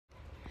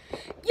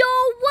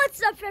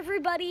What's up,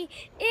 everybody?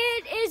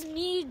 It is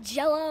me,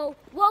 Jello.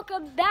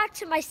 Welcome back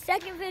to my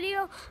second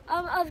video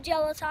of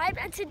Jello Time.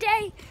 And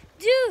today,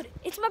 dude,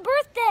 it's my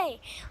birthday.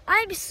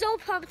 I'm so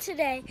pumped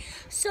today.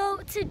 So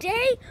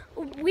today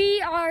we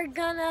are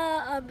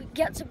gonna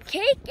get some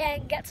cake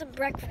and get some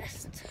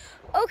breakfast.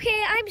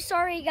 Okay, I'm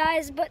sorry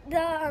guys, but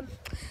the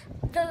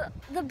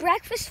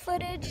breakfast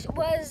footage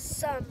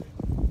was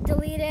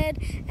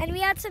deleted and we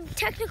had some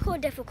technical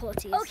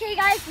difficulties. Okay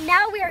guys,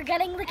 now we are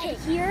getting the cake.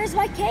 Here's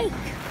my cake.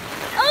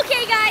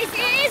 Okay guys,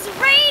 it is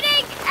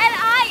raining and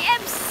I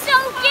am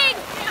soaking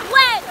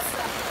wet.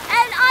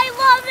 And I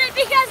love it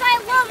because I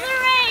love the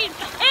rain.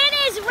 It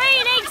is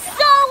raining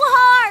so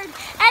hard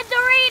and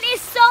the rain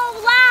is so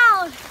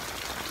loud.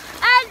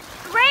 And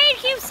rain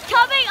keeps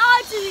coming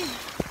onto me.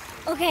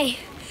 Okay,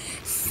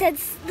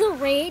 since the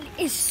rain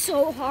is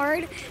so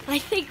hard, I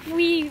think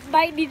we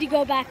might need to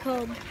go back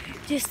home.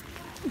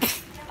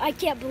 I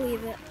can't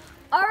believe it.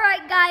 All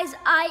right, guys,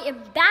 I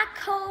am back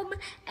home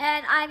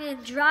and I'm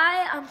in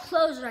dry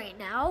clothes right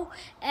now.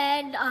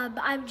 And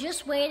I'm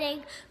just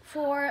waiting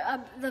for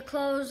the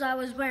clothes I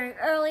was wearing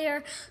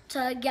earlier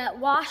to get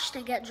washed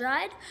and get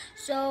dried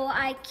so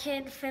I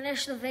can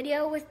finish the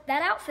video with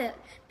that outfit.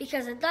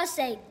 Because it does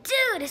say,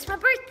 dude, it's my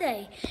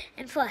birthday.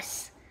 And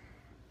plus,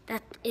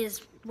 that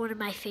is one of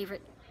my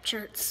favorite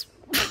shirts.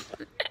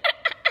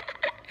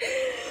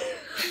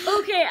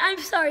 Okay, I'm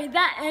sorry,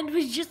 that end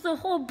was just a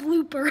whole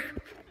blooper.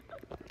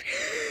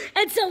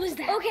 And so was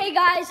that. Okay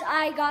guys,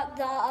 I got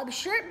the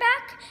shirt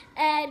back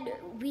and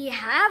we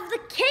have the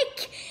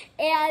cake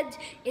and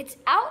it's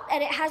out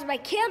and it has my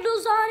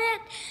candles on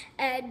it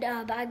and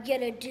I'm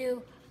gonna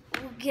do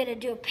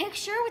a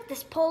picture with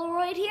this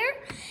Polaroid here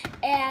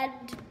and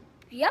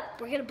yep,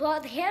 we're gonna blow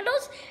out the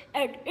candles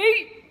and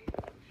eat.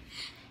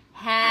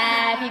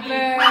 Happy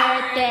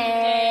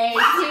birthday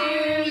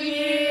to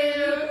you.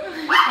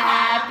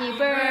 Happy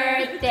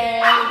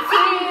birthday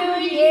to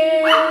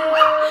you.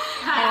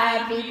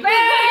 Happy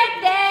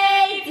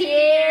birthday,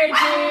 dear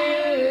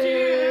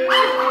Jude.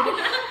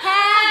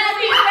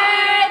 Happy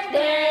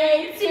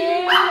birthday to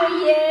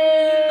you.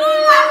 Ooh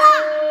la la,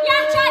 ya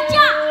cha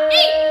cha,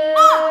 eat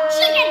more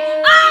chicken,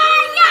 ah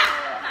yeah.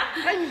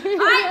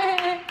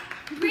 Alright,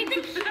 bring the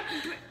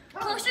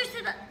closer to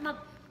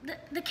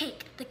the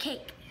cake.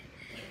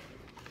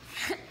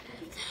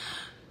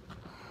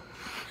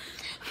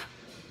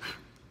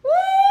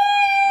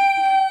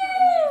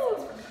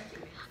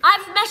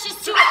 I've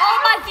messaged to all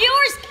my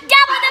viewers,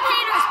 dabble the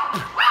haters.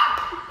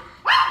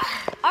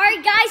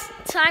 Alright guys,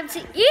 time to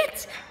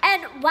eat.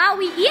 And while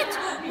we eat,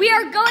 we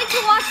are going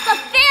to watch the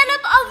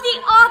Phantom of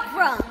the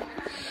Opera.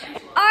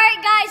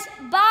 Alright guys,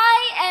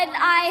 bye, and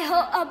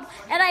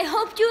I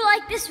hope you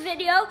like this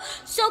video.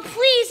 So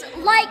please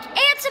like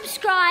and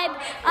subscribe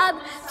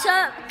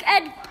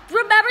and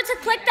remember to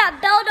click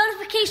that bell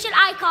notification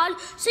icon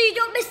so you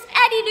don't miss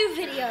any new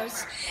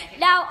videos.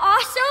 Now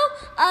also,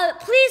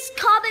 please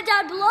comment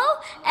down below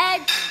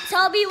and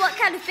tell me what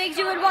kind of things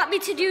you would want me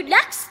to do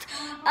next.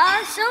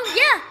 So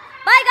yeah,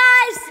 bye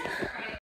guys!